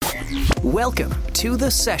Welcome to The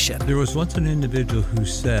Session. There was once an individual who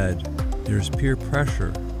said, there's peer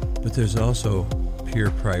pressure, but there's also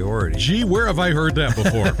peer priority. Gee, where have I heard that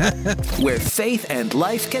before? Where faith and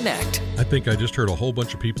life connect. I think I just heard a whole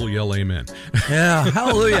bunch of people yell amen. Yeah,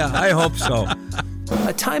 hallelujah. I hope so.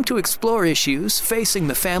 A time to explore issues facing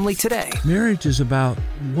the family today. Marriage is about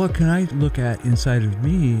what can I look at inside of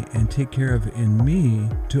me and take care of in me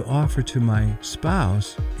to offer to my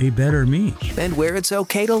spouse a better me. And where it's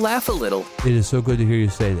okay to laugh a little. It is so good to hear you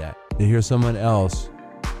say that, to hear someone else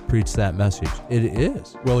preach that message. It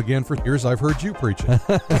is. Well, again, for years I've heard you preach it.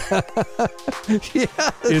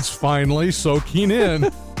 Yes. It's finally soaking in.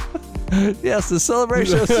 Yes, the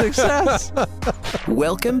celebration of success.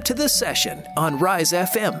 Welcome to The Session on Rise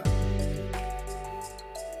FM.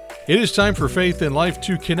 It is time for Faith and Life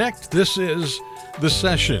to connect. This is The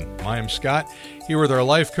Session. I am Scott, here with our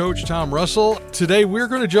life coach, Tom Russell. Today we're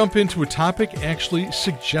going to jump into a topic actually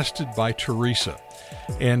suggested by Teresa.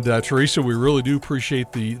 And Teresa, we really do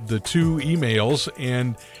appreciate the two emails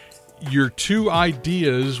and your two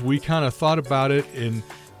ideas. We kind of thought about it, and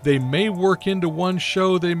they may work into one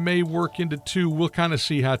show, they may work into two. We'll kind of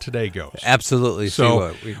see how today goes. Absolutely.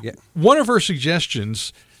 So one of her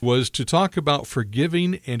suggestions was to talk about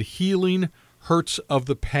forgiving and healing hurts of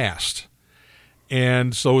the past.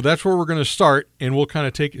 And so that's where we're going to start, and we'll kind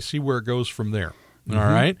of see where it goes from there. Mm-hmm. All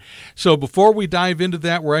right? So before we dive into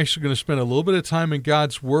that, we're actually going to spend a little bit of time in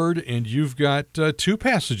God's Word, and you've got two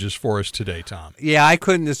passages for us today, Tom. Yeah, I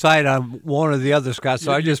couldn't decide on one or the other, Scott,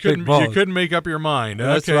 so I just picked both. You couldn't make up your mind.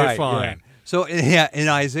 That's okay, right, fine. Yeah. So in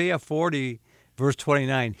Isaiah 40, verse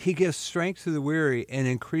 29, he gives strength to the weary and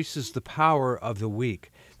increases the power of the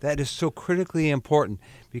weak. That is so critically important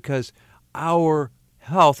because our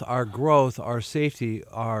health, our growth, our safety,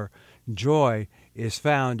 our joy is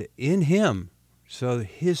found in him. So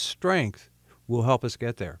his strength will help us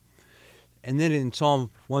get there. And then in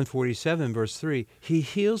Psalm 147, verse 3, he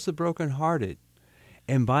heals the brokenhearted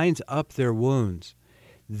and binds up their wounds.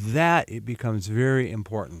 That it becomes very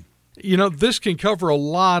important. You know, this can cover a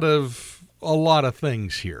lot of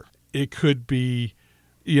things here. It could be,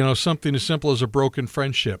 something as simple as a broken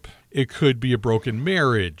friendship. It could be a broken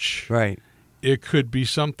marriage. Right. It could be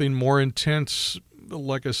something more intense,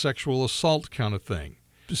 like a sexual assault kind of thing.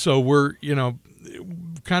 So we're,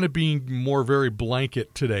 kind of being more very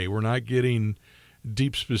blanket today. We're not getting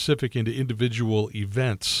deep specific into individual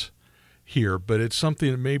events here, but it's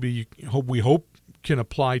something that maybe we hope can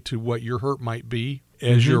apply to what your hurt might be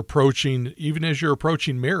as you're approaching, even as you're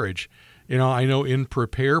approaching marriage. I know in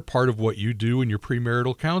Prepare, part of what you do in your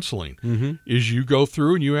premarital counseling is you go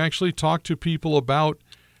through and you actually talk to people about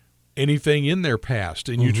anything in their past,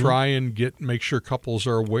 and you try and make sure couples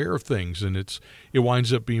are aware of things, and it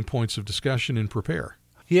winds up being points of discussion in Prepare.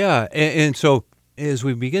 Yeah, and so as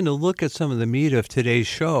we begin to look at some of the meat of today's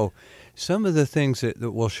show, some of the things that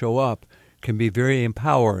will show up can be very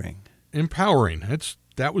empowering. Empowering.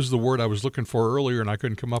 That was the word I was looking for earlier, and I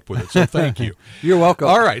couldn't come up with it, so thank you. You're welcome.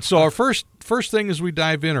 All right, so our first thing as we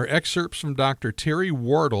dive in are excerpts from Dr. Terry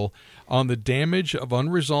Wardle on the damage of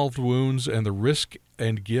unresolved wounds and the risk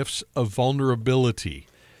and gifts of vulnerability.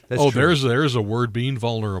 That's true. There's a word, being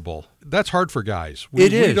vulnerable. That's hard for guys.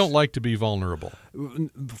 It is. We don't like to be vulnerable.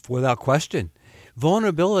 Without question.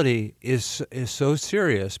 Vulnerability is so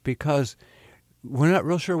serious because we're not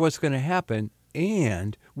real sure what's going to happen,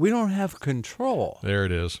 and we don't have control. There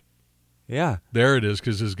it is. Yeah. There it is,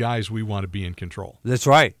 because as guys, we want to be in control. That's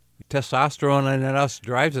right. Testosterone in us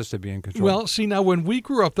drives us to be in control. Well, see, now when we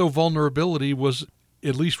grew up, though, vulnerability was,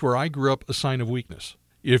 at least where I grew up, a sign of weakness.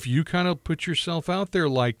 If you kind of put yourself out there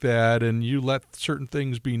like that and you let certain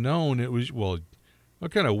things be known, it was, well,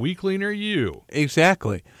 what kind of weakling are you?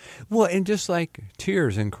 Exactly. Well, and just like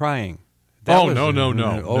tears and crying. No.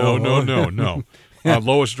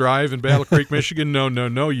 Lois Drive in Battle Creek, Michigan,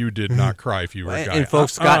 no, you did not cry if you were a guy. And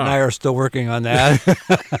folks, Scott and I are still working on that.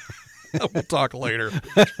 We'll talk later.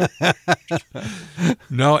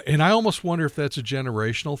 No, and I almost wonder if that's a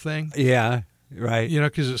generational thing. Yeah, right.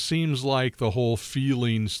 Because it seems like the whole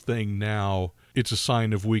feelings thing now, it's a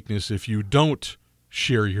sign of weakness if you don't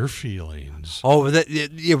share your feelings. Oh,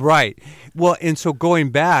 you're right. Well, and so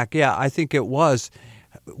going back, I think it was,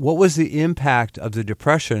 what was the impact of the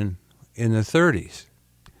Depression in the 30s?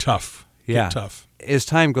 Tough. Yeah. Tough. As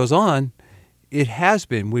time goes on, it has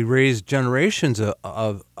been. We raised generations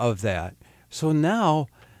of that. So now,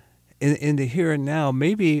 in the here and now,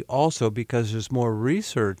 maybe also because there's more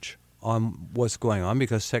research on what's going on,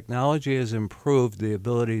 because technology has improved the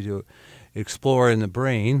ability to explore in the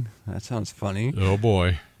brain. That sounds funny. Oh,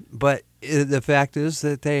 boy. But the fact is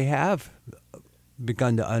that they have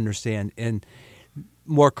begun to understand. And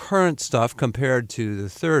more current stuff compared to the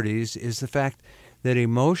 30s is the fact that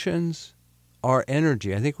emotions are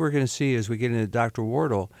energy. I think we're going to see as we get into Dr.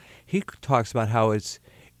 Wardle, he talks about how it's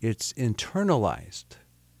internalized.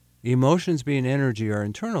 Emotions being energy are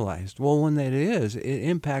internalized. Well, when that is, it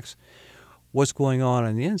impacts what's going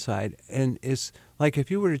on the inside. And it's like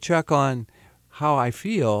if you were to check on how I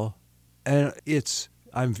feel, and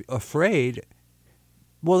I'm afraid,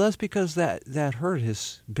 well, that's because that hurt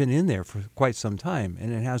has been in there for quite some time,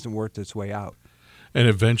 and it hasn't worked its way out. And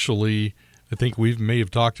eventually, I think we may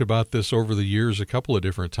have talked about this over the years a couple of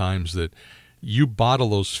different times, that you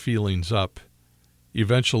bottle those feelings up,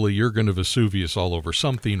 eventually you're going to Vesuvius all over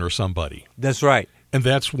something or somebody. That's right. And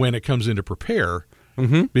that's when it comes into prepare,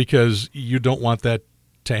 because you don't want that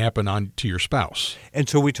to happen on to your spouse. And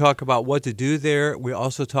so we talk about what to do there. We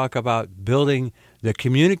also talk about building the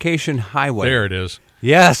communication highway. There it is.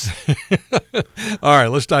 Yes. All right,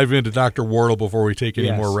 let's dive into Dr. Wardle before we take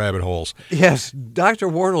any more rabbit holes. Yes. Dr.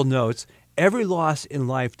 Wardle notes, every loss in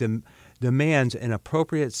life demands an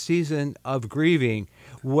appropriate season of grieving,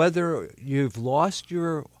 whether you've lost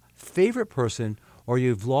your favorite person or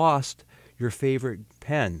you've lost your favorite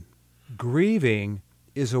pen. Grieving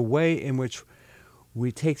is a way in which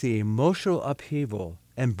we take the emotional upheaval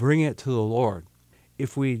and bring it to the Lord.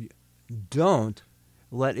 If we don't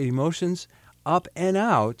let emotions up and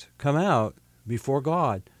out come out before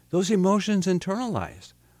God, those emotions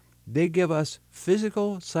internalize. They give us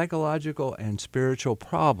physical, psychological, and spiritual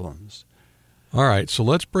problems. All right, so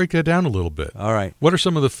let's break that down a little bit. All right. What are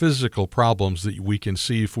some of the physical problems that we can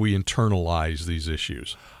see if we internalize these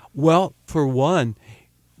issues? Well, for one,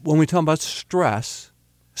 when we talk about stress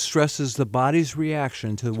is the body's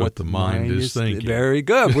reaction to what the mind is thinking. Very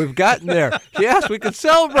good. We've gotten there. Yes, we can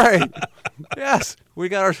celebrate. Yes, we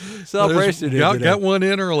got our celebration in today. Got one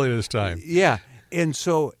in early this time. Yeah, and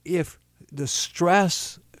so if the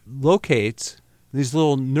stress locates these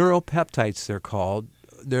little neuropeptides, they're called,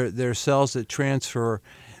 they're cells that transfer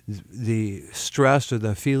the stress or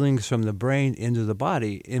the feelings from the brain into the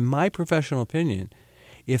body. In my professional opinion,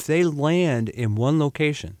 if they land in one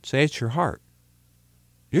location, say it's your heart,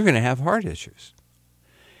 you're going to have heart issues.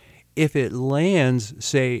 If it lands,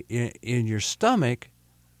 say, in your stomach,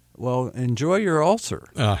 well, enjoy your ulcer.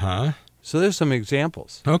 Uh-huh. So there's some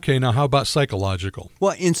examples. Okay, now how about psychological?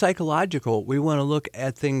 Well, in psychological, we want to look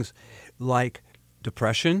at things like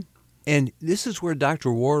depression. And this is where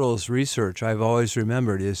Dr. Wardle's research, I've always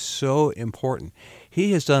remembered, is so important.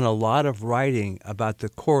 He has done a lot of writing about the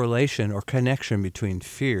correlation or connection between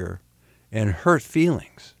fear and hurt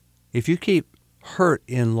feelings. If you keep hurt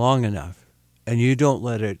in long enough and you don't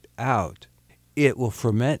let it out, it will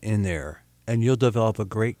ferment in there and you'll develop a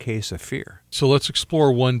great case of fear. So let's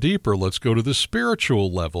explore one deeper. Let's go to the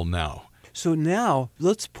spiritual level now. So now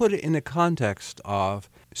let's put it in the context of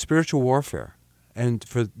spiritual warfare. And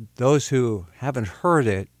for those who haven't heard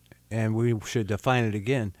it, and we should define it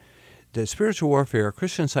again, that spiritual warfare,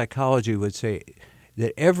 Christian psychology would say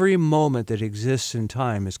that every moment that exists in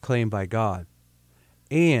time is claimed by God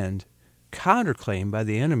and counterclaimed by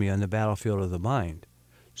the enemy on the battlefield of the mind.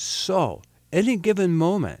 So, any given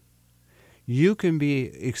moment, you can be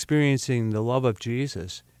experiencing the love of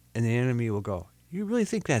Jesus, and the enemy will go, "You really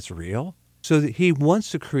think that's real?" So that he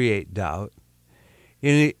wants to create doubt.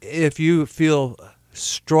 And if you feel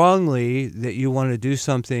strongly that you want to do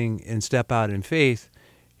something and step out in faith,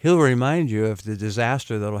 he'll remind you of the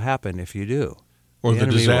disaster that'll happen if you do. Or the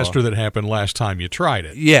disaster that happened last time you tried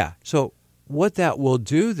it. Yeah. So what that will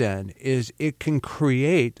do then is it can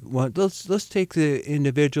create, well, let's take the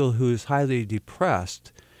individual who's highly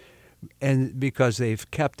depressed and because they've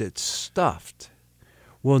kept it stuffed.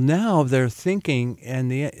 Well, now they're thinking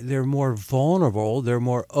and they're more vulnerable, they're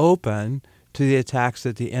more open to the attacks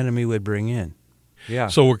that the enemy would bring in. Yeah.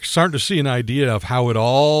 So we're starting to see an idea of how it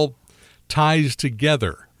all ties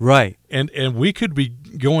together. Right. And we could be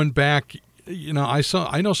going back,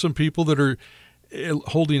 I know some people that are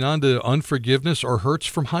holding on to unforgiveness or hurts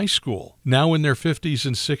from high school. Now in their 50s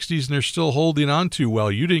and 60s, and they're still holding on to,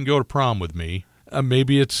 well, you didn't go to prom with me.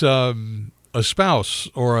 Maybe it's a spouse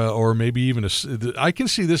or maybe even I can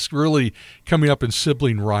see this really coming up in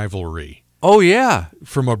sibling rivalry. Oh, yeah.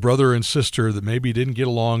 From a brother and sister that maybe didn't get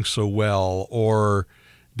along so well or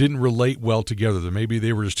didn't relate well together. That maybe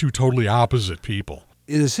they were just two totally opposite people.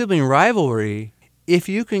 In the sibling rivalry, if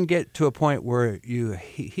you can get to a point where you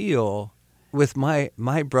heal, with my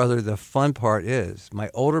brother, the fun part is my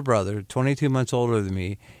older brother, 22 months older than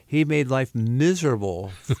me, he made life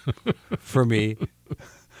miserable for me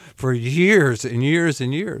for years and years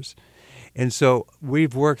and years. And so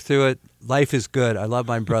we've worked through it. Life is good. I love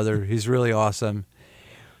my brother. He's really awesome.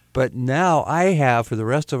 But now I have, for the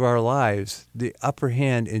rest of our lives, the upper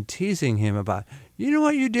hand in teasing him about, you know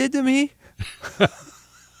what you did to me?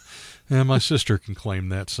 Yeah, my sister can claim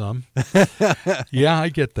that some. Yeah, I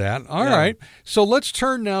get that. All right. So let's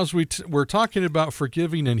turn now as we're talking about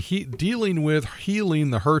forgiving and dealing with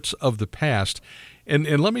healing the hurts of the past.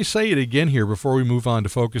 And let me say it again here before we move on to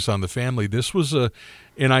focus on the family. This was an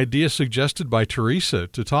idea suggested by Teresa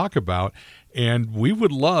to talk about, and we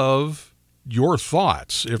would love your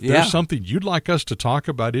thoughts. If there's something you'd like us to talk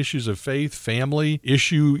about, issues of faith, family,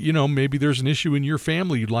 issue, maybe there's an issue in your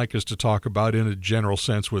family you'd like us to talk about in a general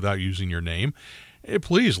sense without using your name,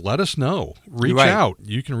 please let us know. Reach out.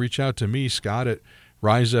 You can reach out to me, Scott, at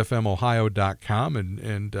risefmohio.com,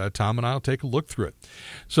 and Tom and I will take a look through it.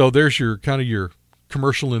 So there's your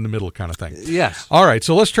commercial in the middle kind of thing. Yes. All right,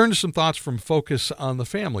 so let's turn to some thoughts from Focus on the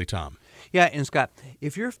Family, Tom. Yeah, and Scott,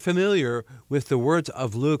 if you're familiar with the words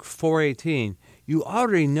of Luke 4:18, you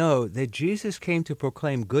already know that Jesus came to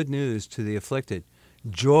proclaim good news to the afflicted,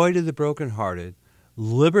 joy to the brokenhearted,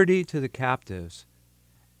 liberty to the captives,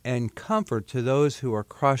 and comfort to those who are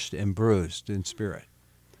crushed and bruised in spirit.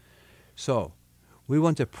 So, we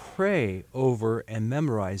want to pray over and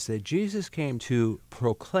memorize that Jesus came to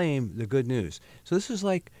proclaim the good news. So this is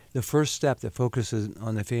like the first step that Focuses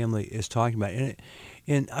on the Family is talking about.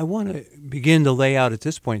 And I want to begin to lay out at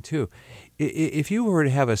this point, too. If you were to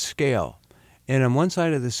have a scale, and on one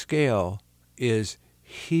side of the scale is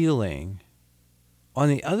healing, on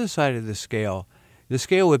the other side of the scale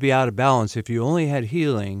would be out of balance. If you only had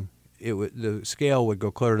healing, the scale would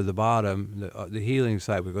go clear to the bottom, the healing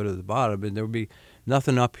side would go to the bottom, and there would be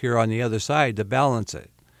nothing up here on the other side to balance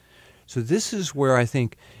it. So this is where I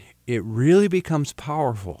think it really becomes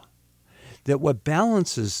powerful, that what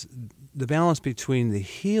balances the balance between the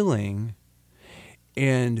healing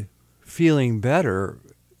and feeling better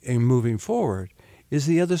and moving forward is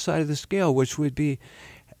the other side of the scale, which would be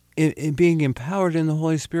in being empowered in the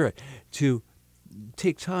Holy Spirit to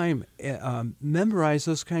take time, memorize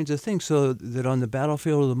those kinds of things so that on the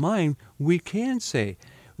battlefield of the mind, we can say,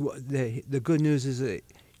 the good news is that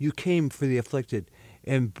you came for the afflicted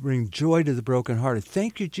and bring joy to the brokenhearted.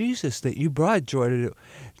 Thank you, Jesus, that you brought joy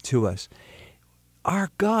to us. Our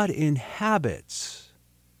God inhabits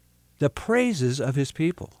the praises of his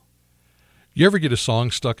people. You ever get a song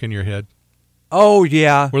stuck in your head? Oh,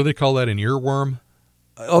 yeah. What do they call that, an earworm?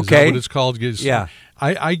 Okay. Is that what it's called? Yeah.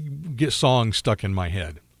 I get songs stuck in my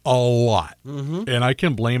head a lot. Mm-hmm. And I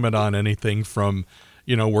can blame it on anything from,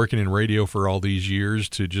 working in radio for all these years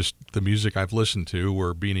to just the music I've listened to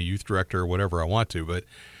or being a youth director or whatever I want to. But,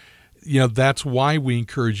 that's why we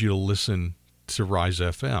encourage you to listen to Rise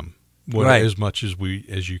FM as much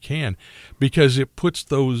as you can, because it puts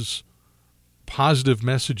those positive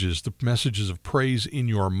messages, the messages of praise in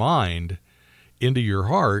your mind, into your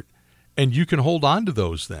heart, and you can hold on to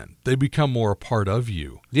those then. They become more a part of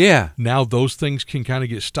you. Yeah. Now those things can kind of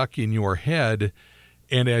get stuck in your head,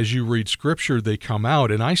 and as you read Scripture, they come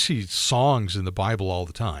out. And I see songs in the Bible all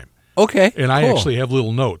the time. Okay. And I actually have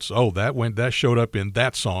little notes. Oh, that showed up in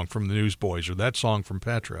that song from the Newsboys or that song from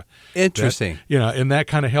Petra. Interesting. And that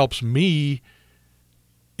kind of helps me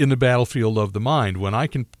in the battlefield of the mind when I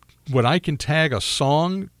can tag a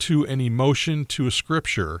song to an emotion to a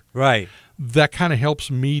Scripture. Right. That kind of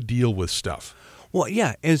helps me deal with stuff. Well,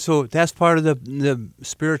 yeah, and so that's part of the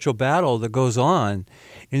spiritual battle that goes on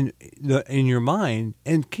in your mind.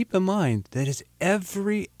 And keep in mind that it's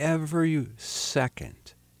every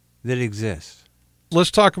second that exists.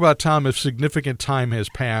 Let's talk about, Tom, if significant time has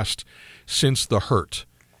passed since the hurt.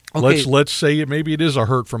 Okay. Let's say maybe it is a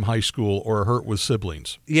hurt from high school or a hurt with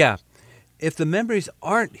siblings. Yeah. If the memories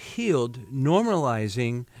aren't healed,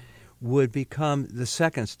 normalizing would become the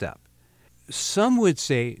second step. Some would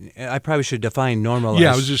say, I probably should define normalize.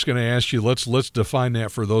 Yeah, I was just going to ask you, let's define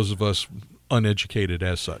that for those of us uneducated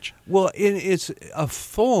as such. Well, it's a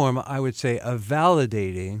form, I would say, of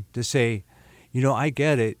validating to say, I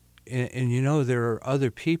get it, and there are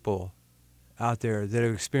other people out there that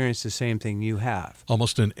have experienced the same thing you have.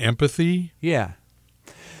 Almost an empathy? Yeah.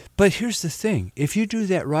 But here's the thing. If you do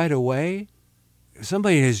that right away,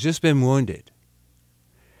 somebody has just been wounded,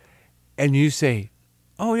 and you say,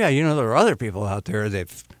 oh, yeah, there are other people out there that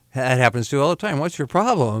happens to all the time. What's your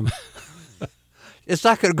problem? It's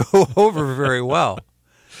not going to go over very well.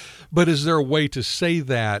 But is there a way to say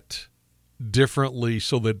that differently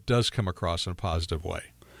so that it does come across in a positive way?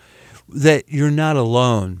 That you're not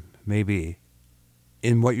alone, maybe.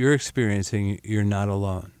 In what you're experiencing, you're not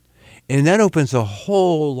alone. And that opens a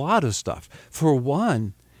whole lot of stuff. For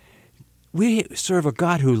one, we serve a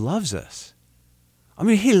God who loves us. I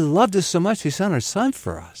mean, he loved us so much, he sent our son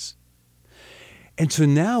for us. And so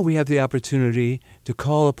now we have the opportunity to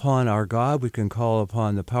call upon our God. We can call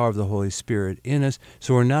upon the power of the Holy Spirit in us.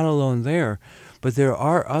 So we're not alone there. But there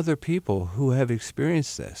are other people who have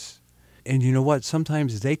experienced this. And you know what?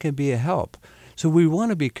 Sometimes they can be a help. So we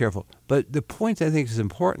want to be careful. But the point I think is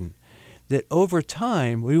important, that over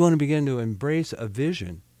time, we want to begin to embrace a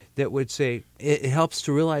vision that would say, it helps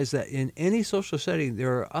to realize that in any social setting,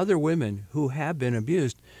 there are other women who have been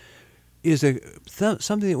abused, is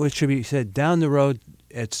something that should be said down the road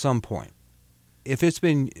at some point. If it's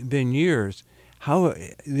been years, how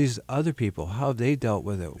these other people, how have they dealt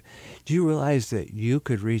with it? Do you realize that you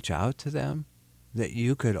could reach out to them, that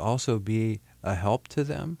you could also be a help to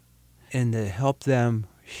them, and to help them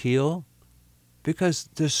heal? Because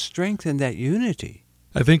there's strength in that unity.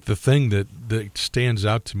 I think the thing that stands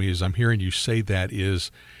out to me as I'm hearing you say that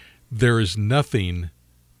is there is no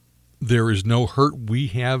hurt we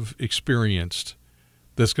have experienced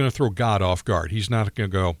that's going to throw God off guard. He's not going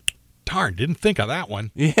to go, darn, didn't think of that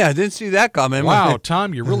one. Yeah, I didn't see that coming. Wow,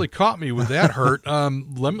 Tom, you really caught me with that hurt.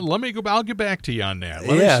 Let me go. I'll get back to you on that.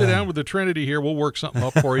 Let me sit down with the Trinity here. We'll work something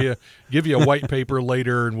up for you. Give you a white paper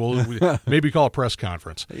later, and we'll maybe call a press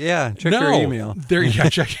conference. Yeah, check your email.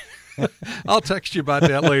 Check. I'll text you about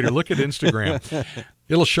that later. Look at Instagram.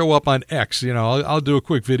 It'll show up on X. I'll do a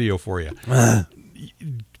quick video for you.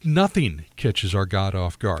 Nothing catches our God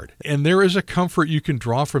off guard. And there is a comfort you can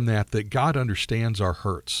draw from that God understands our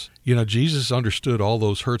hurts. Jesus understood all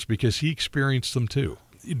those hurts because he experienced them too.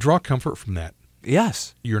 You draw comfort from that.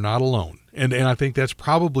 Yes. You're not alone. And I think that's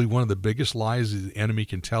probably one of the biggest lies the enemy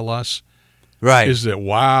can tell us. Right. Is that,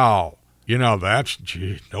 wow,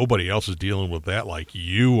 nobody else is dealing with that like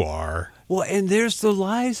you are. Well, and there's the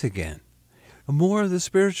lies again. More of the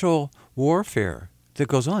spiritual warfare that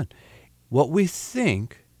goes on. What we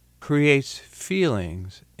think creates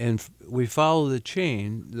feelings, and we follow the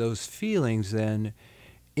chain. Those feelings then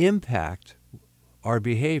impact our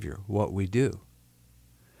behavior, what we do.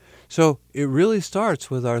 So it really starts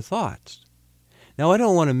with our thoughts. Now, I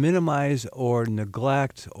don't want to minimize or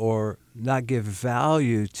neglect or not give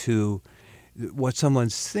value to what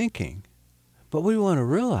someone's thinking, but we want to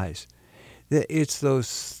realize that it's those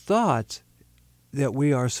thoughts that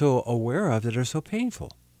we are so aware of that are so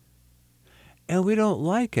painful. And we don't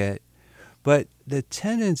like it, but the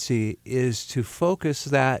tendency is to focus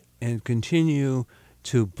that and continue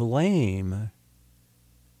to blame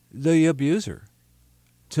the abuser,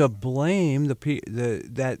 to blame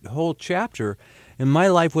that whole chapter. And my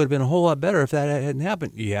life would have been a whole lot better if that hadn't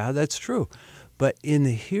happened. Yeah, that's true. But in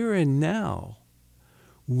the here and now,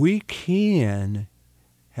 we can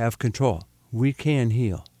have control. We can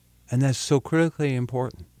heal. And that's so critically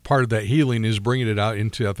important. Part of that healing is bringing it out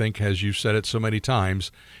into, I think, as you've said it so many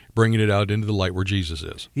times, bringing it out into the light where Jesus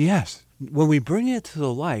is. Yes. When we bring it to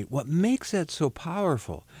the light, what makes that so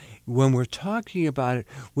powerful, when we're talking about it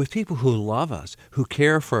with people who love us, who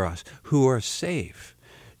care for us, who are safe,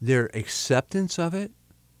 their acceptance of it,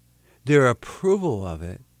 their approval of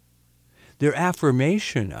it, their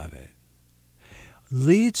affirmation of it,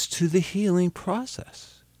 leads to the healing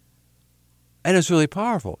process. And it's really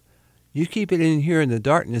powerful. You keep it in here in the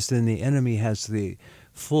darkness, then the enemy has the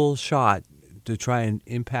full shot to try and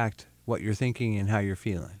impact what you're thinking and how you're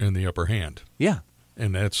feeling. And the upper hand. Yeah.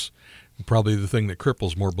 And that's probably the thing that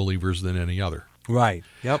cripples more believers than any other. Right.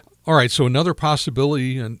 Yep. All right, so another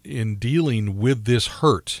possibility in dealing with this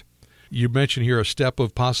hurt, you mentioned here a step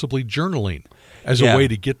of possibly journaling as a way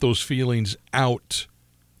to get those feelings out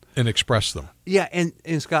and express them. Yeah,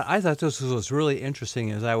 and Scott, I thought this was really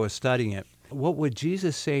interesting as I was studying it. What would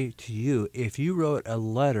Jesus say to you if you wrote a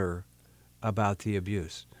letter about the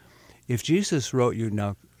abuse? If Jesus wrote you,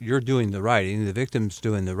 now you're doing the writing, the victim's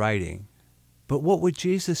doing the writing, but what would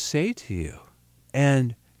Jesus say to you?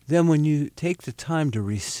 And then when you take the time to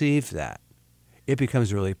receive that, it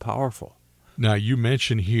becomes really powerful. Now, you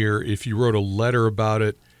mentioned here if you wrote a letter about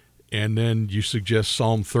it, and then you suggest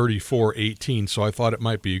Psalm 34:18, so I thought it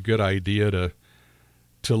might be a good idea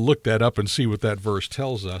to look that up and see what that verse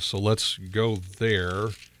tells us. So let's go there.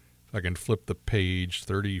 If I can flip the page,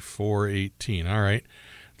 34:18. All right.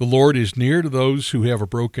 The Lord is near to those who have a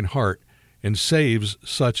broken heart and saves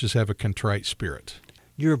such as have a contrite spirit.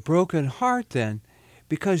 Your broken heart then,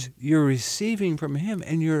 because you're receiving from him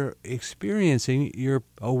and you're experiencing, you're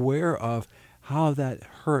aware of how that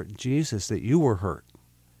hurt Jesus, that you were hurt.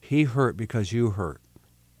 He hurt because you hurt.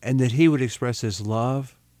 And that he would express his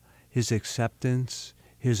love, his acceptance,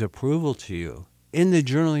 his approval to you in the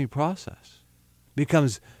journaling process.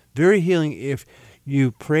 Becomes very healing if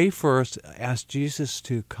you pray first, ask Jesus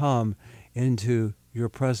to come into your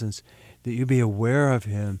presence, that you be aware of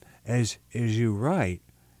him as you write.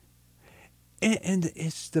 And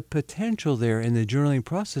it's the potential there in the journaling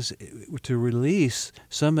process to release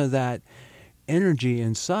some of that energy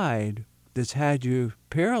inside that's had you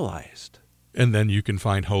paralyzed. And then you can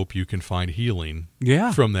find hope, you can find healing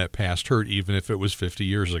from that past hurt, even if it was 50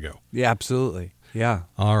 years ago. Yeah, absolutely. Yeah.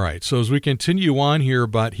 All right. So as we continue on here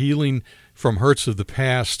about healing from hurts of the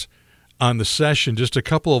past on the session, just a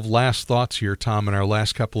couple of last thoughts here, Tom, in our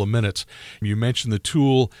last couple of minutes. You mentioned the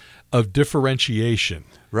tool of differentiation.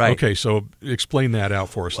 Right. Okay, so explain that out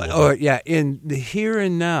for us a little bit. Yeah, in the here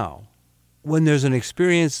and now, when there's an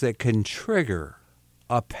experience that can trigger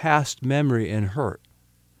a past memory and hurt,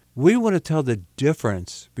 we want to tell the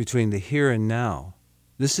difference between the here and now.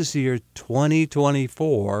 This is the year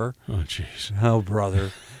 2024. Oh, jeez. Oh,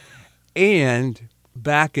 brother. And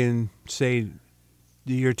back in, say,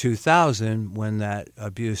 the year 2000 when that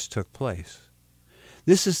abuse took place.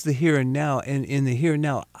 This is the here and now. And in the here and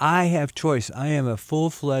now, I have choice. I am a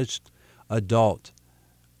full-fledged adult.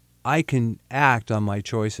 I can act on my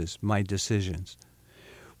choices, my decisions,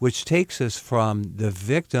 which takes us from the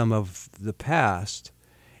victim of the past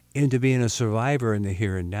into being a survivor in the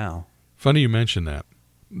here and now. Funny you mention that.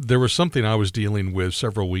 There was something I was dealing with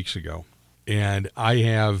several weeks ago, and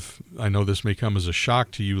I know this may come as a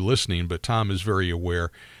shock to you listening, but Tom is very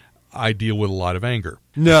aware, I deal with a lot of anger.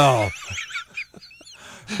 No.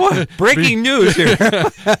 What? Breaking news here.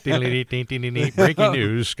 Breaking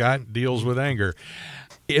news, Scott deals with anger.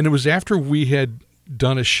 And it was after we had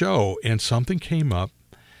done a show, and something came up,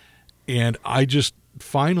 and I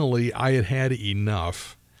had had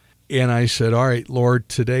enough. And I said, all right, Lord,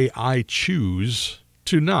 today I choose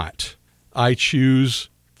to not. I choose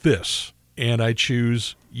this, and I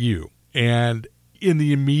choose you. And in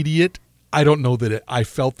the immediate, I don't know that I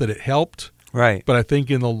felt that it helped. Right. But I think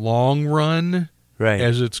in the long run, right,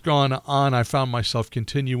 as it's gone on, I found myself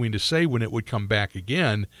continuing to say when it would come back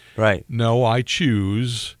again, right, no, I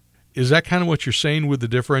choose. Is that kind of what you're saying with the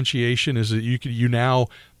differentiation? Is that you now,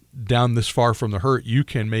 down this far from the hurt, you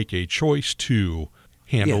can make a choice to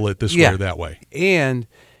handle it this way or that way. And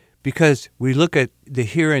because we look at the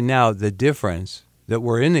here and now, the difference that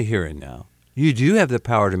we're in the here and now, you do have the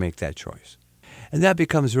power to make that choice. And that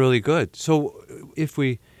becomes really good. So if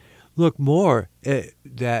we look more at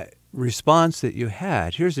that response that you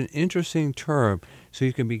had, here's an interesting term so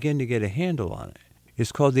you can begin to get a handle on it.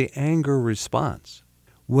 It's called the anger response.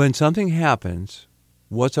 When something happens,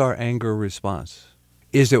 what's our anger response?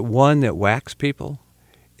 Is it one that whacks people?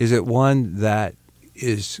 Is it one that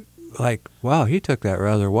is like, wow, he took that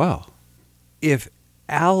rather well? If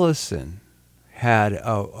Allison had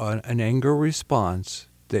an anger response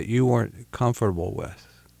that you weren't comfortable with,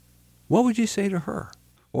 what would you say to her?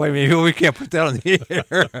 Wait, maybe we can't put that on the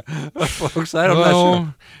air, folks. I'm not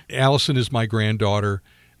sure. Allison is my granddaughter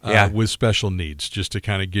with special needs, just to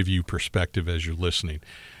kind of give you perspective as you're listening,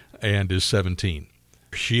 and is 17.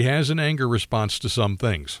 She has an anger response to some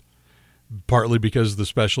things, partly because of the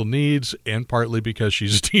special needs and partly because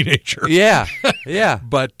she's a teenager. Yeah, yeah.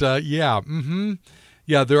 But, yeah,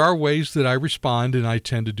 there are ways that I respond, and I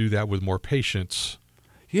tend to do that with more patience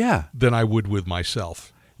than I would with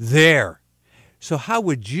myself. There. So how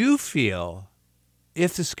would you feel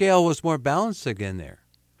if the scale was more balanced again there,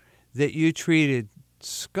 that you treated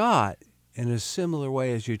Scott in a similar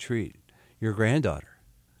way as you treat your granddaughter?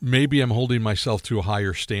 Maybe I'm holding myself to a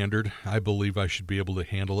higher standard. I believe I should be able to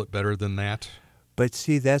handle it better than that. But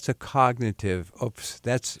see, that's a cognitive.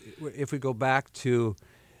 That's if we go back to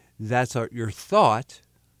your thought.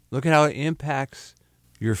 Look at how it impacts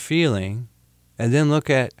your feeling, and then look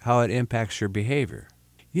at how it impacts your behavior.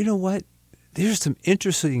 You know what? There's some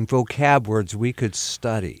interesting vocab words we could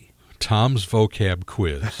study. Tom's vocab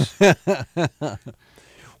quiz.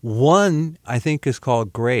 One, I think, is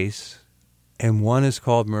called grace, and one is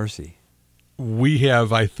called mercy. We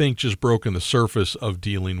have, I think, just broken the surface of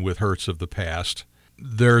dealing with hurts of the past.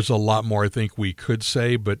 There's a lot more I think we could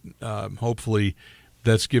say, but hopefully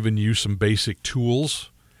that's given you some basic tools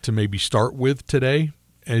to maybe start with today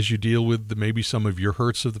as you deal with maybe some of your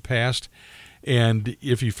hurts of the past. And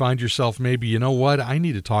if you find yourself maybe, you know what, I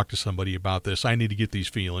need to talk to somebody about this. I need to get these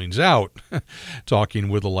feelings out. Talking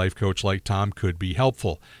with a life coach like Tom could be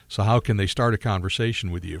helpful. So how can they start a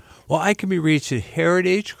conversation with you? Well, I can be reached at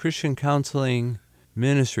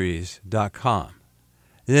heritagechristiancounselingministries.com.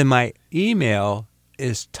 And then my email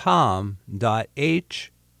is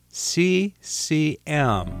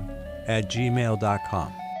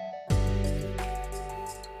tom.hccm@gmail.com.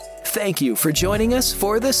 Thank you for joining us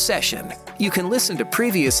for this session. You can listen to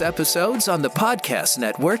previous episodes on the podcast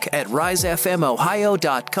network at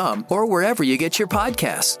risefmohio.com or wherever you get your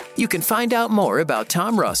podcasts. You can find out more about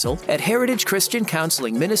Tom Russell at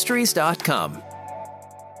heritagechristiancounselingministries.com.